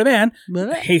see Florida Man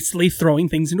hastily throwing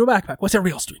things into a backpack. What's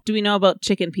everybody else doing? Do we know about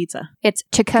chicken pizza? It's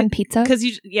chicken pizza. Because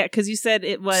you said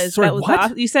it was Sorry, that was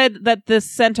what? you said that the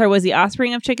centaur was the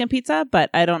offspring of chicken pizza, but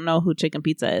I don't know who chicken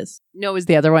pizza is. No, it was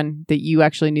the other one that you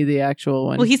actually knew the actual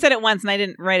one. Well, he said it once and I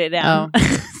didn't write it down,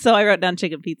 so I wrote down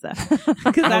chicken pizza because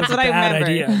that's That was what a I bad remember.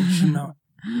 idea. You should know.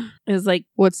 It was like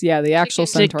What's the actual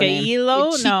centaur name?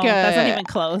 Chicailo? No, Chica. that's not even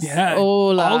close. Yeah.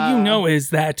 Hola. All you know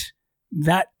is that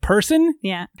person,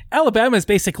 Yeah. Alabama is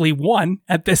basically won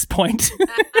at this point.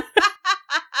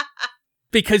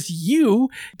 Because you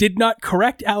did not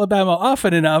correct Alabama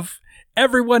often enough.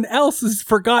 Everyone else has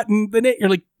forgotten the name. You're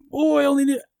like, oh, I only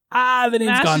knew. The name's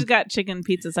Now gone. she's got chicken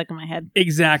pizza stuck in my head.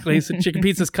 Exactly. So chicken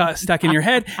pizza's stuck in your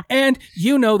head. And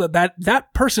you know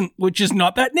that person, which is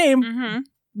not that name, Mm-hmm.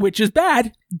 which is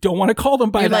bad, don't want to call them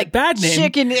by You're that like, bad name,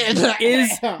 chicken is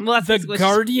Well, the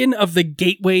guardian of the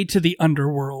gateway to the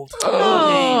underworld.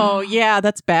 Oh, yeah,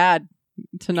 that's bad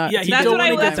to not. Yeah, you That's don't what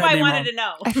wanna get that's that why I name wanted wrong. to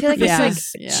know. I feel like Yeah.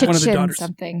 it's Yeah. like One of the Chichin daughters.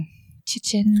 something.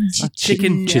 Chichin.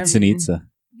 Chicken. Chitsanitsa.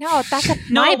 No, that's a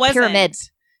No, my it wasn't. pyramid.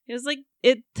 It was like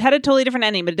it had a totally different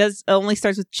ending, but it only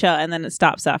starts with cha and then it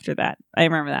stops after that. I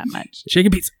remember that much.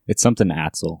 Chicken pizza. It's something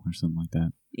Atzel or something like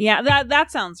that. Yeah,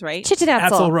 that sounds right. Atzel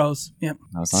Chichinatzel. Rose. Yeah.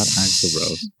 No, it's not Atzel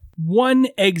Rose. One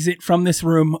exit from this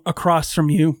room across from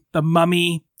you, the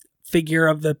mummy figure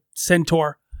of the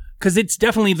centaur, because it's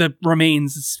definitely the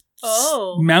remains. It's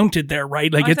mounted there,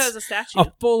 right? Like I thought it's it was a statue.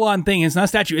 a full-on thing. It's not a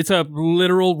statue. It's a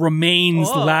literal remains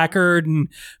Oh. lacquered and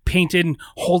painted and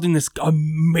holding this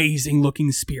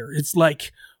amazing-looking spear. It's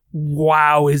like,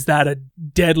 wow, is that a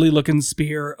deadly-looking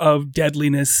spear of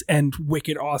deadliness and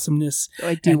wicked awesomeness?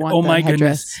 I do And want oh the my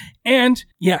headdress. And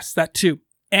yes, that too.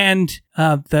 And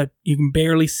you can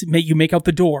barely make out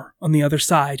the door on the other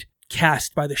side,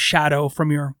 cast by the shadow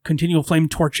from your continual flame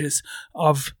torches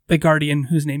of the guardian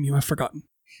whose name you have forgotten.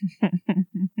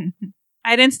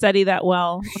 I didn't study that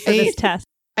well for this test.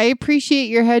 I appreciate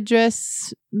your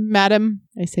headdress, madam,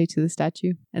 I say to the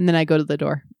statue. And then I go to the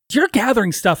door. You're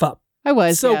gathering stuff up. I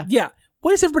was, So, yeah.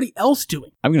 what is everybody else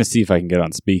doing? I'm going to see if I can get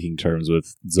on speaking terms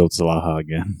with Zotzalaha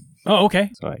again. Oh,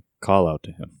 okay. So I call out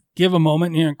to him. Give a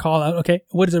moment and call out. Okay.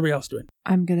 What is everybody else doing?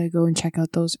 I'm going to go and check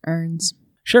out those urns.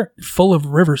 Sure. Full of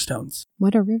river stones.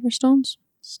 What are river stones?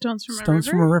 Stones from Stones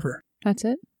from a river. That's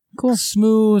it? Cool.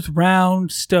 Smooth,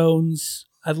 round stones,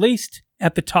 at least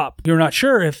at the top. You're not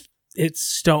sure if it's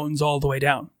stones all the way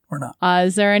down or not.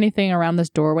 Is there anything around this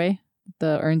doorway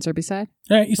the urns are beside?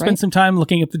 All right. You spend Right. some time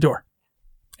looking at the door.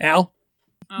 Al?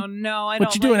 Oh no, I What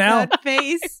don't you doing, like Al? that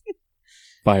face.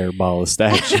 Fireball a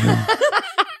statue.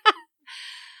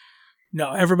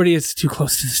 No, everybody is too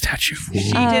close to the statue.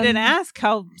 She didn't ask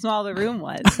how small the room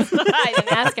was. I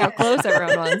didn't ask how close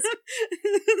everyone was.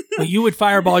 But you would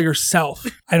fireball yourself.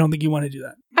 I don't think you want to do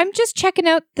that. I'm just checking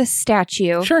out the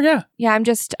statue. Sure, yeah. Yeah,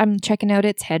 I'm checking out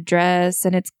its headdress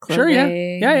and its clothing. Sure,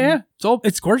 yeah.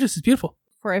 It's gorgeous. It's beautiful.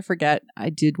 Before I forget, I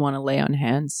did want to lay on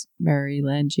hands,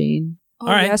 Maryland Jane. Oh,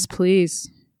 All right. Yes,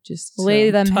 please. Just lay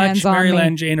them Touch hands on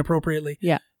Maryland me. Jane appropriately.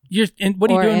 Yeah. And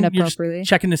what are Or you doing? You're just inappropriately.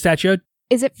 checking the statue out?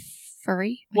 Is it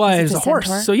furry? Like, Well, is it's it a horse.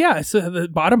 centaur? So yeah, so the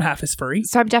bottom half is furry.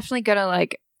 So I'm definitely gonna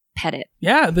pet it.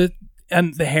 Yeah,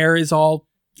 and the hair is all,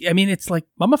 I mean, it's like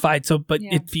mummified, but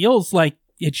Yeah. it feels like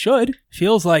it should.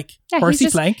 Feels like Yeah, horsey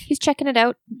flank. He's checking it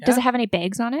out. Does Yeah. it have any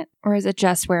bags on it, or is it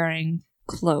just wearing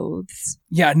clothes?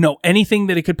 Yeah, no, anything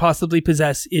that it could possibly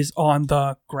possess is on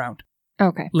the ground,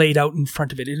 Okay, laid out in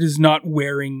front of it. It is not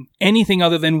wearing anything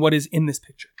other than what is in this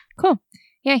picture. cool.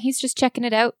 Yeah, he's just checking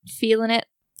it out, feeling it.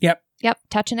 Yep.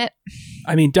 Touching it.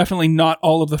 I mean, definitely not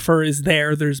all of the fur is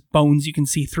there. There's bones you can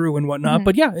see through and whatnot. Mhm.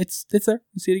 But yeah, it's there.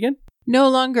 You see it again? No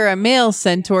longer a male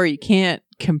centaur. You can't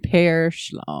compare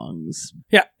schlongs.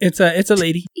 Yeah, it's a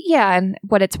lady. Yeah, and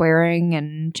what it's wearing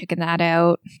and checking that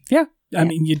out. I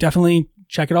mean, you definitely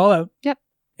check it all out. Yep.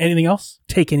 Anything else?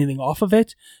 Take anything off of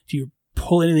it? Do you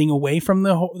pull anything away from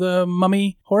the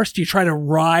mummy horse? Do you try to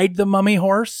ride the mummy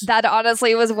horse? That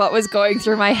honestly was what was going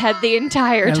through my head the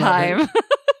entire I love time.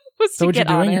 Was So to what you're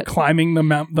get on doing? You're it. climbing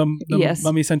the Yes.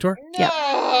 mummy centaur? Yep.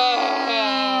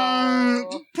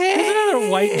 There's another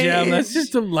white gem. That's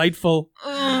just delightful.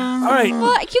 All right.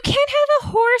 Well, you can't have a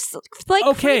horse-like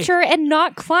Okay. creature and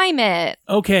not climb it.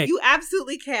 Okay. You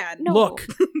absolutely can. No. Look,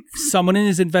 someone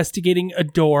is investigating a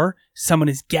door. Someone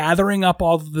is gathering up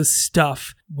all of the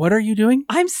stuff. What are you doing?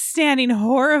 I'm standing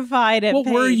horrified at What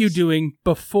were Paige. you doing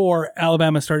before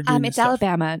Alabama started doing this It's stuff?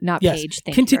 Alabama, not Yes. Paige.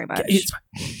 Thank you very much.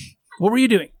 What were you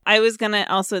doing? I was going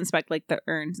to also inspect like the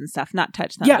urns and stuff, not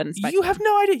touch them, Yeah, but inspect you them. have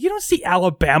no idea. You don't see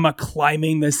Alabama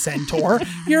climbing the centaur.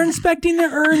 You're inspecting the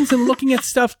urns and looking at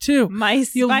stuff too. My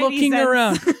You're spidey looking sense.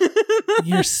 around.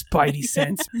 Your spidey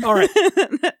sense. All right.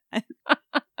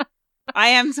 I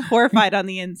am horrified on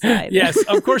the inside. Yes,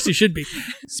 of course you should be.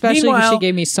 Especially because Meanwhile- she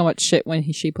gave me so much shit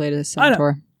when she played as a I know.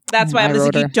 centaur. That's why I I'm just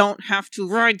wrote like, her. you don't have to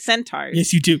ride centaurs.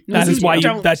 Yes, you do. Yes, That is you why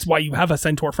don't. that's why you have a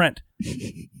centaur friend.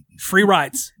 Free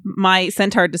rides. My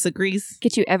centaur disagrees.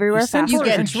 Get you everywhere You send faster.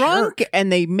 You get a drunk jerk.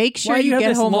 and they make sure Why do you you have get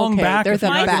this home long okay. back They're if the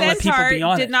you're My not gonna let best. people centaur be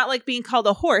on did it? not like being called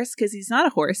a horse because he's not a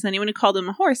horse. And anyone who called him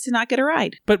a horse did not get a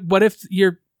ride. But what if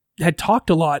you had talked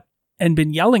a lot and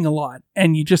been yelling a lot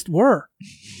and you just were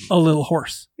a little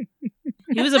horse?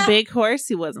 He was a big horse.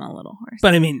 He wasn't a little horse.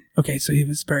 But I mean, okay, so he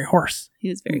was very hoarse. he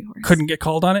was very horse. Couldn't get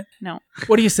called on it? No.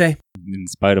 What do you say? In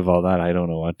spite of all that, I don't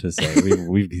know what to say.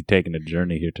 We've taken a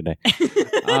journey here today.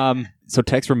 So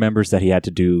Tex remembers that he had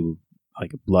to do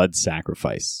like a blood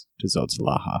sacrifice to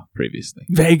Zotzalaha previously.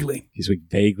 Vaguely. He's like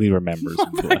vaguely remembers.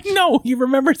 blood. No, he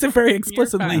remembers it very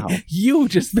explicitly. fine. You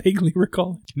just vaguely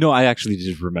recall it. No, I actually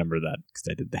just remember that because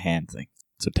I did the hand thing.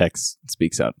 So Tex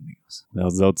speaks out and he goes, "Well,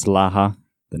 Zotzalaha,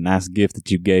 the nice gift that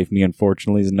you gave me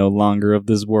unfortunately is no longer of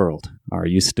this world. Are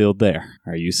you still there?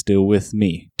 Are you still with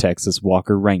me, Texas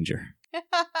Walker Ranger?"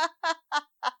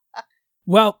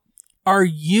 Well, are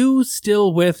you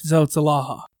still with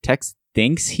Zotzalaha? Tex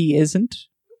thinks he isn't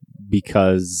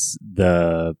because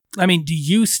I mean, do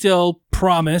you still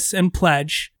promise and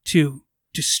pledge to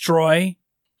destroy,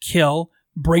 kill,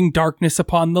 bring darkness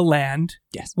upon the land?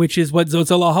 Yes. Which is what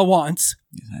Zotzalaha wants.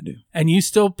 Yes, I do. And you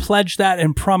still pledge that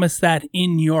and promise that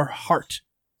in your heart.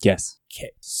 Yes.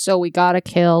 Okay. So we gotta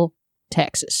kill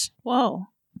Texas. Whoa.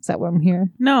 Is that what I'm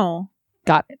hearing? No.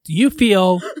 Got it. Do you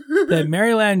feel that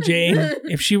Maryland Jane,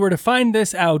 if she were to find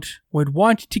this out, would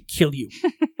want to kill you?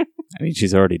 I mean,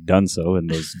 she's already done so in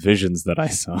those visions that I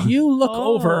saw. You look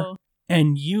Oh. over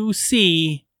and you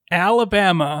see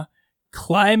Alabama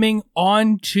climbing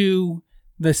onto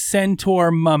the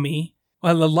centaur mummy.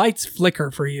 Well, the lights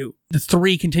flicker for you. The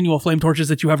 3 continual flame torches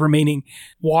that you have remaining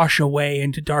wash away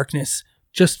into darkness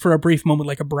just for a brief moment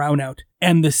like a brownout.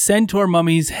 And the centaur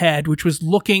mummy's head, which was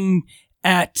looking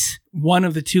at one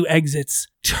of the 2 exits,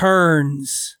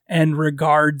 turns and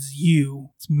regards you.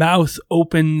 Its mouth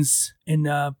opens in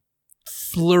a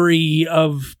flurry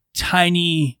of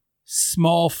tiny,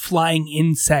 small flying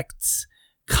insects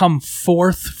come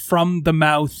forth from the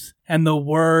mouth, and the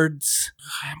words,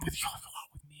 "I am with you,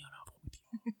 with me, and I will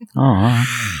with you." Aw.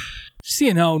 Just so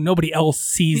you know, nobody else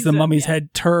sees He's the a- mummy's yeah.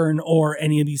 head turn or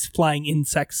any of these flying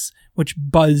insects which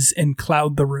buzz and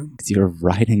cloud the room. You're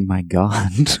riding my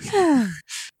god.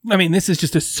 I mean, this is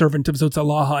just a servant of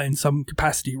Zotzalaha in some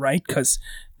capacity, right? Because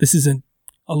this isn't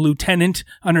a lieutenant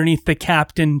underneath the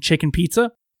captain chicken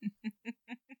pizza.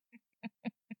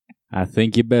 I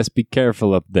think you best be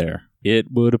careful up there. It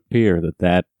would appear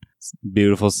that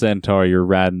beautiful centaur you're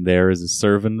riding there is a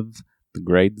servant of the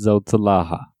great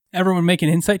Zotzalaha. Everyone make an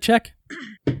insight check.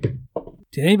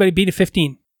 Did anybody beat a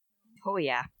 15? Oh,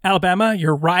 yeah. Alabama,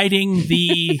 you're riding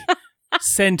the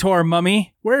centaur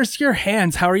mummy. Where's your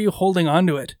hands? How are you holding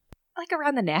onto it? Like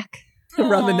around the neck.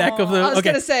 Around the neck of the...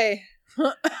 Okay. say.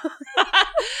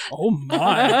 Oh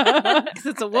my. Because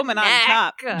it's a woman on Neck.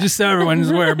 top. Just so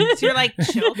everyone's aware. So you're like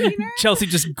choking her? Chelsea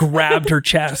just grabbed her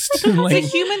chest. It's Like, a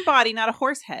human body, not a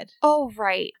horse head. Oh,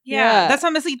 right. Yeah. Yeah. That's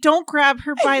honestly, don't grab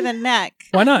her by the neck.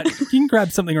 why not? You can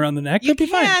grab something around the neck. You That'd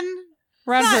be fine. can.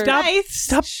 Around her. Stop- Nice.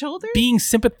 stop Shoulder? Being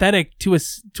sympathetic to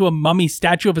a mummy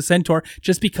statue of a centaur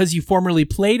just because you formerly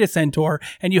played a centaur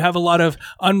and you have a lot of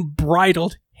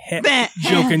unbridled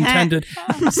Joke intended.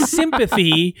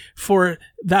 Sympathy for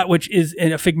that which is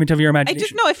a figment of your I imagination.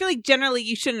 just know. I feel like generally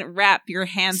you shouldn't wrap your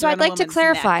hands. So around I'd like a to woman's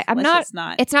clarify. neck. I'm Let's not, just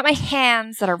not. It's not my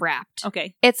hands that are wrapped.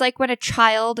 Okay. It's like when a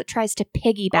child tries to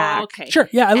piggyback. Oh, okay. Sure.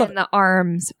 Yeah, I love and the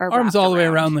arms are arms wrapped all the way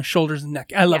around the shoulders and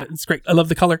neck. I love it. It's great. I love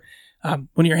the color. One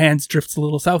of your hands drifts a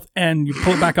little south and you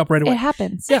pull it back up right away. It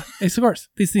happens. Yeah, it's of course.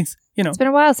 These things, It's been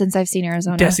a while since I've seen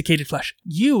Arizona. desiccated flesh.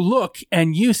 You look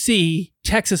and you see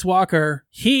Texas Walker.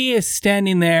 He is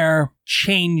standing there,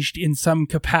 changed in some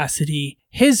capacity.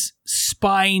 His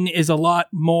spine is a lot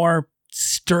more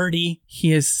sturdy.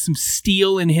 He has some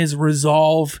steel in his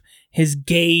resolve. His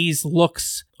gaze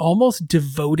looks almost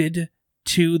devoted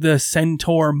to the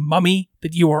centaur mummy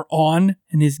that you are on,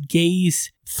 and his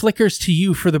gaze flickers to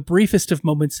you for the briefest of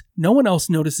moments. No one else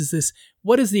notices this.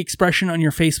 What is the expression on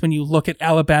your face when you look at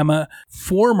Alabama,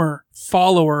 former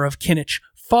follower of Kinich,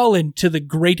 fallen to the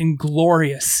great and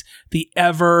glorious, the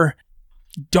ever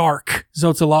dark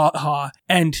Zotzalaha?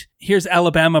 And here's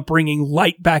Alabama bringing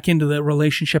light back into the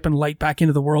relationship and light back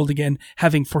into the world again,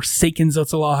 having forsaken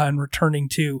Zotzalaha and returning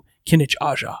to Kinich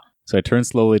Aja. So I turn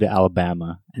slowly to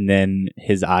Alabama, and then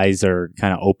his eyes are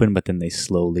kind of open, but then they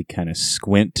slowly kind of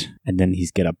squint, and then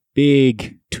he's got a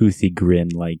big toothy grin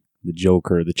like the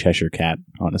Joker, the Cheshire Cat,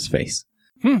 on his face.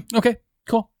 Okay,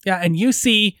 cool. Yeah, and you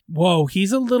see, whoa,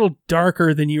 he's a little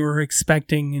darker than you were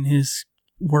expecting in his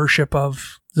worship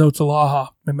of Zotzalaha.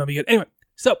 Anyway,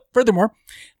 so furthermore,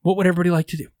 what would everybody like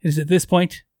to do? Is at this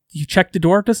point, you check the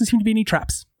door. Doesn't seem to be any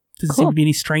traps. Doesn't seem to be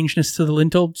any strangeness to the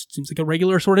lintel. Seems like a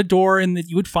regular sort of door in that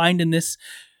you would find in this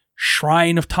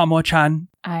shrine of Tamo-chan.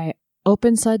 I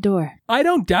open side door. I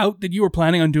don't doubt that you were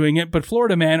planning on doing it, but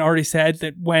Florida Man already said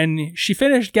that when she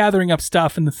finished gathering up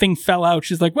stuff and the thing fell out,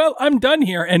 she's like, well, I'm done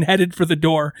here, and headed for the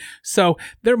door. So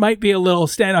there might be a little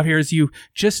standoff here as you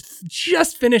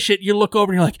just finish it. You look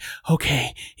over and you're like,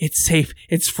 okay, it's safe.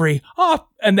 It's free. Oh,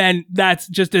 and then that's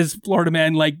just as Florida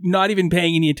Man, like not even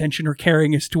paying any attention or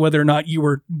caring as to whether or not you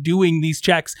were doing these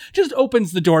checks, just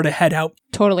opens the door to head out.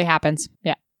 Totally happens.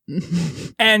 Yeah.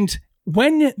 And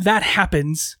when that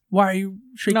happens, why are you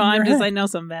shaking your head? I know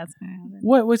some bad's gonna happen.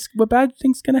 What bad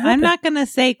thing's gonna happen? I'm not gonna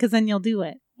say because then you'll do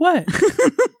it. What?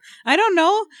 I don't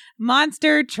know.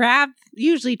 Monster, trap,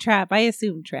 usually trap. I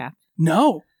assume trap.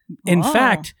 No. In Oh.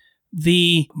 fact,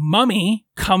 the mummy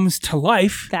comes to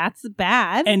life That's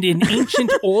bad. and in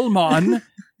ancient Olman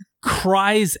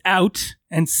cries out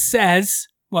and says,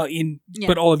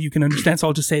 but all of you can understand, so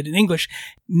I'll just say it in English.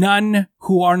 None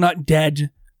who are not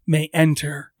dead may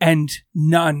enter, and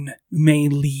none may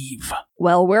leave.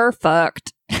 Well, we're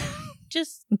fucked.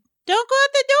 Just don't go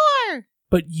out the door.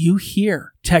 But you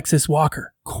hear Texas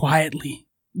Walker quietly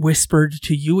whispered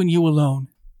to you and you alone,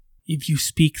 if you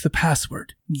speak the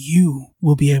password, you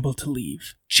will be able to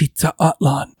leave. Chitza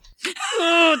Atlan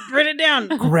Oh, write it down.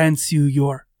 grants you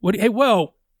your... Hey,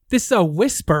 whoa! This is a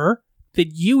whisper that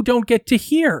you don't get to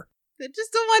hear. I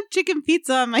just don't want chicken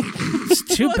pizza on my... It's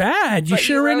too bad. You But should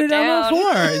you have written wrote it down down.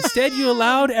 before. Instead, you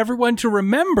allowed everyone to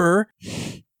remember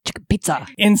Chicken pizza.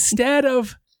 instead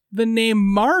of the name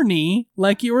Marnie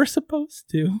like you were supposed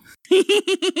to.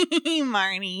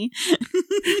 Marnie.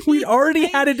 We'd already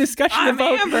had a discussion I'm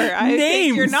about Amber. I names.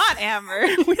 think you're not Amber.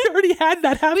 We already had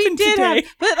that happen We did today.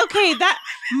 have, but okay, that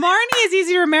Marnie is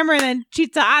easy to remember than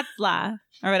Chitzaatla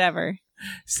or whatever.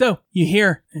 So you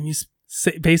hear, and you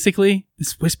say, basically,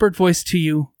 this whispered voice to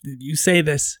you, if you say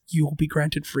this, you will be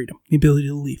granted freedom, the ability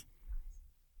to leave.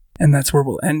 And that's where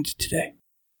we'll end today.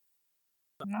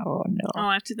 Oh, no. Oh,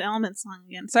 I have to do the element song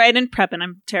again. Sorry, I didn't prep and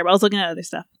I'm terrible. I was looking at other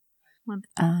stuff.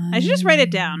 I should just write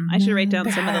it down. I should write down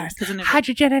some of them.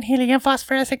 Hydrogen and helium,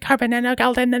 phosphorus and carbon and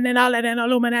golden and then all and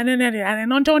aluminum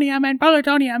and nonitonium and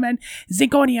plutonium and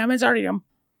zirconium and zirconium.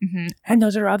 Mm-hmm. And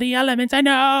those are all the elements I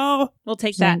know. We'll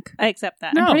take Zinc. that. I accept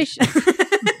that. No. I'm pretty sure.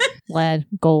 Lead,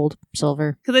 gold,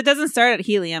 silver. Because it doesn't start at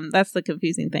helium. That's the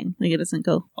confusing thing. Like it doesn't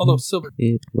go. Although silver.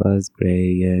 It was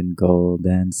gray and gold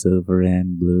and silver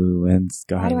and blue and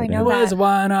scarlet. do I know There and- was a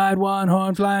one-eyed,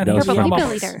 one-horn flying. That was Purple from- people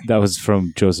leader. That was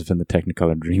from Joseph and the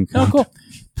Technicolor Dreamcoat. Oh, cool.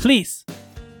 Please.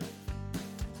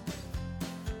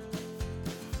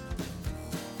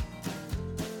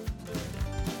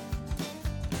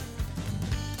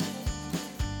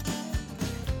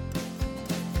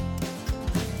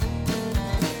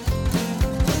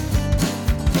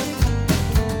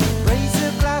 Raise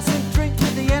a glass and drink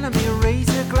with the enemy. Raise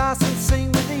a glass and sing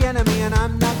with the enemy. And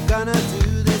I'm not gonna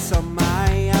do this on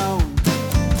my own.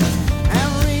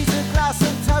 And raise a glass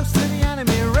and toast to the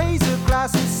enemy. Raise a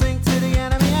glass and sing to the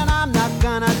enemy. And I'm not gonna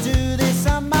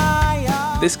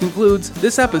This concludes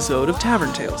this episode of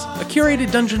Tavern Tales, a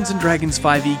curated Dungeons & Dragons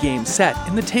 5e game set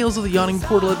in the Tales of the Yawning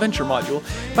Portal adventure module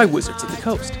by Wizards of the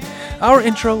Coast. Our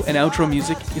intro and outro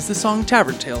music is the song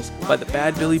Tavern Tales by the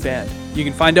Bad Billy Band. You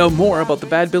can find out more about the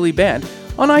Bad Billy Band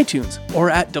on iTunes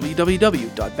or at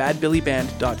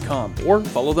www.badbillyband.com or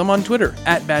follow them on Twitter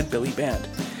at badbillyband.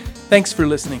 Thanks for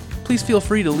listening. Please feel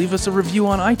free to leave us a review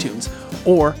on iTunes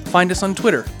or find us on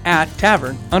Twitter at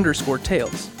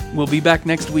tavern_tales. We'll be back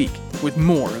next week with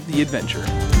more of the adventure.